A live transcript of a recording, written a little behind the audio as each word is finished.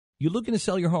You looking to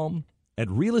sell your home? At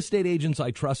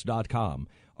realestateagentsitrust.com,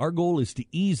 our goal is to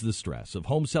ease the stress of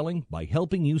home selling by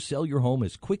helping you sell your home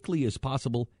as quickly as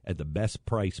possible at the best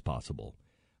price possible.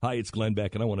 Hi, it's Glenn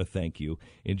Beck, and I want to thank you.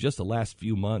 In just the last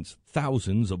few months,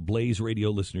 thousands of Blaze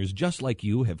Radio listeners just like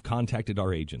you have contacted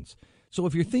our agents. So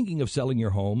if you're thinking of selling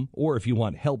your home, or if you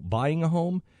want help buying a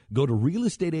home, go to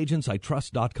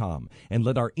realestateagentsitrust.com and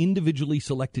let our individually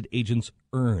selected agents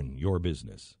earn your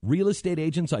business.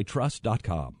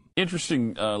 realestateagentsitrust.com.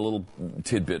 Interesting little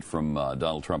tidbit from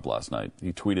Donald Trump last night.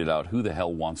 He tweeted out, "Who the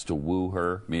hell wants to woo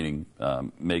her?" Meaning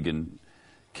Megyn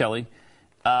Kelly.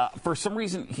 For some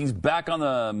reason, he's back on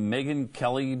the Megyn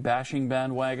Kelly bashing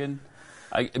bandwagon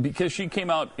because she came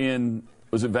out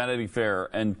was it Vanity Fair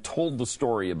and told the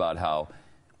story about how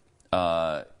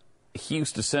he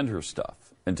used to send her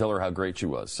stuff and tell her how great she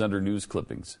was, send her news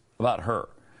clippings about her,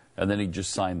 and then he'd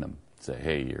just sign them, say,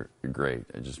 "Hey, you're great.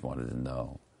 I just wanted to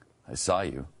know. I saw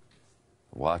you.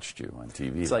 Watched you on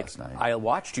TV last night. I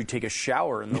watched you take a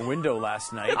shower in the window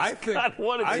last night." I think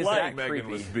Megyn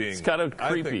was being. It's kind of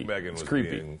creepy. I think Megyn was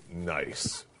being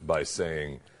nice by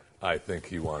saying, "I think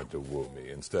he wanted to woo me,"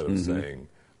 instead of saying,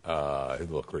 "It's a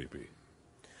little creepy."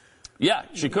 Yeah,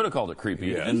 she could have called it creepy.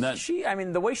 Yes. And that,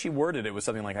 the way she worded it was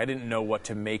something like, "I didn't know what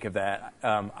to make of that.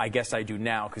 I guess I do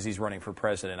now because he's running for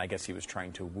president. I guess he was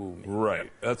trying to woo me."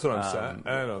 Right. That's what I'm saying.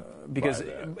 I don't because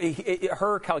buy that.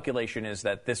 her calculation is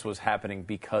that this was happening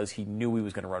because he knew he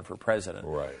was going to run for president.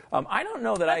 Right. I don't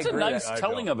know that I agree. That's a nice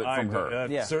telling of it from her.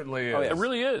 That certainly is. Oh, yeah. It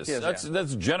really is. Yes,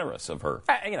 That's generous of her.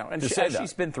 And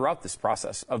she's been throughout this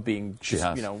process of being,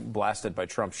 blasted by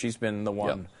Trump. She's been the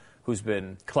one who's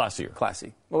been classy,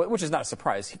 well, which is not a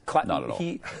surprise. Not at all.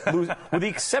 With the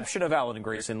exception of Alan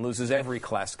Grayson, loses every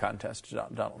class contest to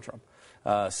Donald Trump.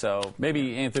 So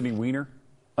maybe Anthony Weiner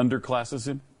underclasses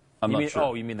him. I'm not sure.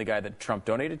 Oh, you mean the guy that Trump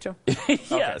donated to?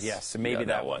 Yes. Okay, yes, maybe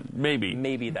that one.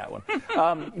 Maybe that one.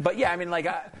 But yeah,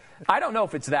 I don't know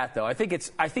if it's that though. I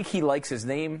think he likes his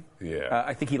name. Yeah.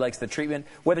 I think he likes the treatment.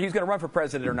 Whether he's going to run for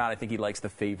president or not, I think he likes the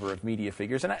favor of media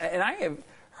figures. And I have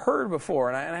heard before,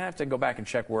 and I have to go back and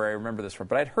check where I remember this from,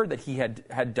 but I'd heard that he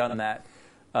had done that,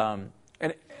 and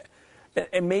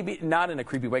maybe not in a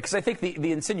creepy way, because I think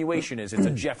the insinuation is it's a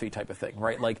Jeffy type of thing,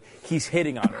 right? Like he's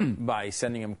hitting on her by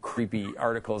sending him creepy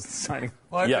articles and signing.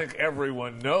 Well, I think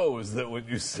everyone knows that when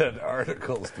you send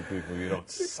articles to people, you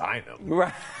don't sign them.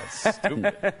 Right. That's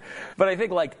stupid. But I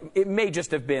think it may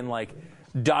just have been like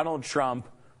Donald Trump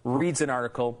reads an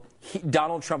article.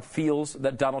 Donald Trump feels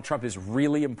that Donald Trump is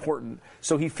really important.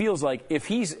 So he feels like if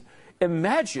he's...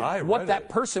 Imagine what that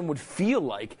person would feel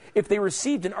like if they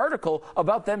received an article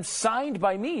about them signed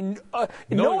by me,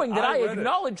 knowing that I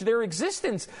acknowledge their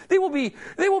existence. They will be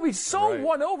so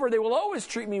won over. They will always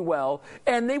treat me well,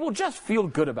 and they will just feel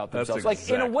good about themselves. That's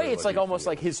exactly in a way, it's what almost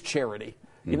like his charity.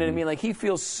 You know what I mean? Like he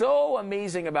feels so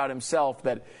amazing about himself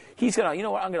that he's gonna,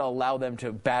 I'm gonna allow them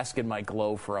to bask in my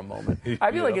glow for a moment.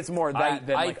 I feel like it's more that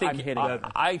than I'm hitting.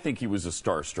 I think he was a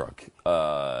starstruck.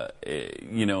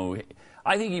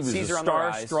 I think he was a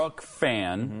starstruck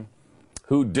fan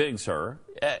who digs her.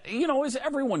 As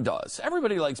everyone does.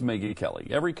 Everybody likes Megyn Kelly.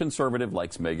 Every conservative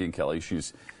likes Megyn Kelly.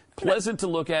 She's pleasant to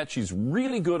look at. She's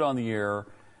really good on the air.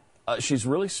 She's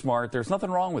really smart. There's nothing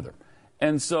wrong with her.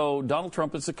 And so Donald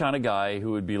Trump is the kind of guy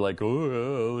who would be like,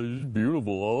 "Oh, yeah, she's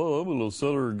beautiful. Oh, I'm going to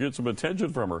set her and get some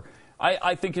attention from her."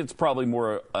 I think it's probably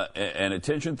more an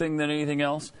attention thing than anything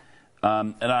else.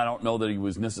 And I don't know that he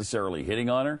was necessarily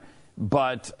hitting on her.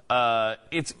 But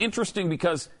it's interesting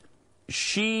because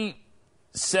she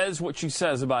says what she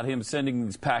says about him sending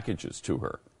these packages to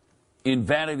her in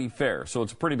Vanity Fair. So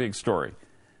it's a pretty big story.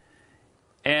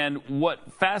 And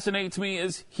what fascinates me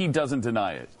is he doesn't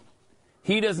deny it.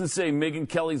 He doesn't say Megyn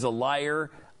Kelly's a liar.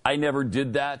 I never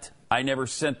did that. I never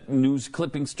sent news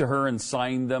clippings to her and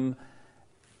signed them.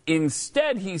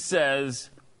 Instead, he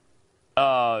says,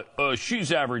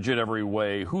 she's average in every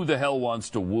way. Who the hell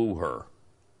wants to woo her?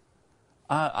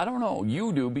 I don't know.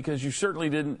 You do, because you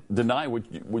certainly didn't deny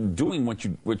doing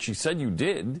what she said you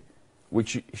did,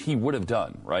 which he would have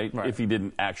done, right? If he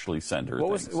didn't actually send her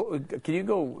things. Can you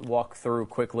go walk through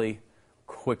quickly,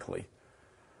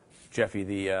 Jeffy,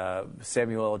 the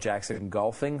Samuel L. Jackson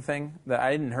golfing thing?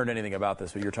 I didn't heard anything about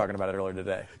this, but you were talking about it earlier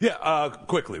today. Yeah,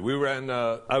 quickly. We ran.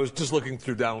 I was just looking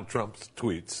through Donald Trump's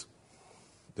tweets.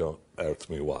 Don't ask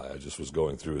me why. I just was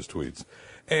going through his tweets.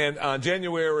 And on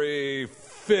January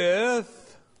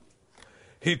 5th,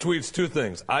 he tweets two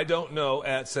things. "I don't know,"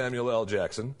 at Samuel L.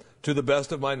 Jackson. "To the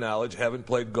best of my knowledge, haven't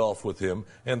played golf with him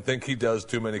and think he does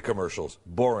too many commercials.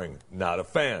 Boring. Not a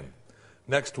fan."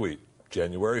 Next tweet,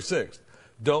 January 6th.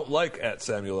 "Don't like at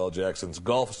Samuel L. Jackson's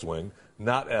golf swing.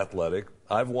 Not athletic.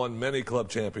 I've won many club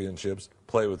championships.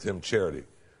 Play with him charity.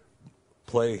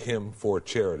 Play him for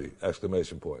charity,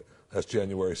 exclamation point. That's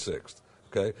January 6th,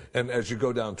 okay? And as you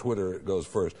go down Twitter, it goes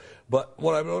first. But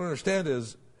what I don't understand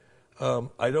is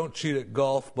I don't cheat at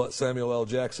golf, but Samuel L.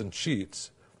 Jackson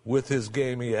cheats. With his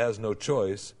game, he has no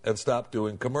choice, and stop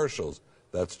doing commercials.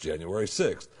 That's January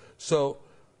 6th. So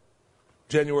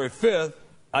January 5th,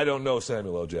 I don't know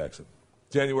Samuel L. Jackson.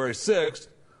 January 6th,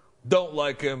 don't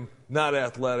like him, not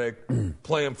athletic,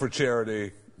 play him for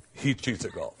charity, he cheats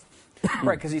at golf.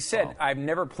 Right, because he said, I've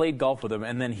never played golf with him,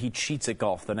 and then he cheats at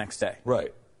golf the next day.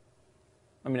 Right.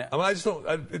 I mean, I just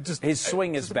don't. His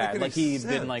swing is bad. Like he's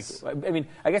been like. I mean,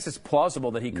 I guess it's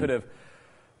plausible that he could have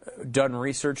done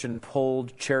research and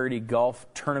pulled charity golf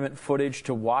tournament footage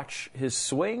to watch his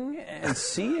swing and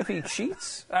see if he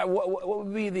cheats. What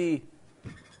would be the?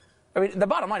 I mean, the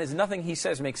bottom line is nothing he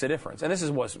says makes a difference, and this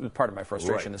was part of my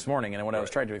frustration this morning, and what I was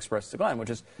trying to express to Glenn,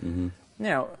 which is, you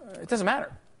know, it doesn't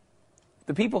matter.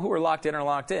 The people who are locked in,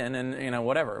 and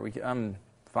whatever. I'm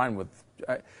fine with.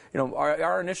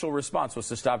 Our initial response was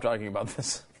to stop talking about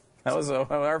this. That was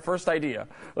our first idea.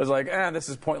 It was like, this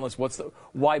is pointless.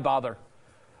 Why bother?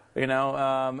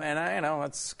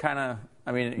 That's kind of.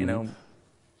 I mean,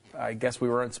 I guess we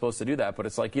weren't supposed to do that, but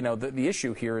it's like, the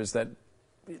issue here is that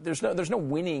there's no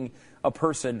winning a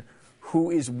person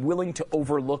who is willing to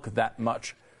overlook that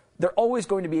much. They're always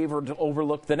going to be able to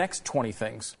overlook the next 20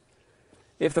 things.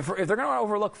 If they're going to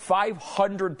overlook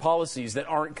 500 policies that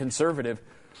aren't conservative,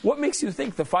 what makes you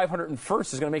think the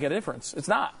 501st is going to make a difference? It's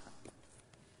not.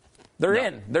 They're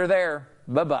in. They're there.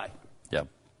 Bye-bye. Yep.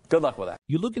 Good luck with that.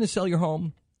 You looking to sell your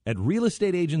home? At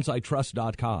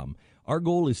realestateagentsitrust.com, our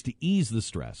goal is to ease the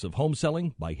stress of home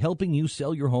selling by helping you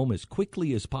sell your home as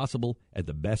quickly as possible at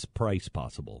the best price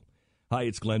possible. Hi,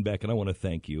 it's Glenn Beck, and I want to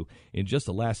thank you. In just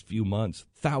the last few months,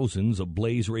 thousands of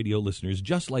Blaze Radio listeners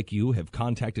just like you have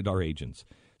contacted our agents.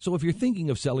 So if you're thinking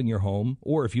of selling your home,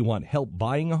 or if you want help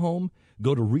buying a home,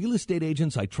 go to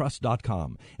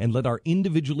realestateagentsitrust.com and let our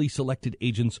individually selected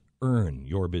agents earn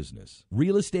your business.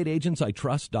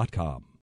 realestateagentsitrust.com.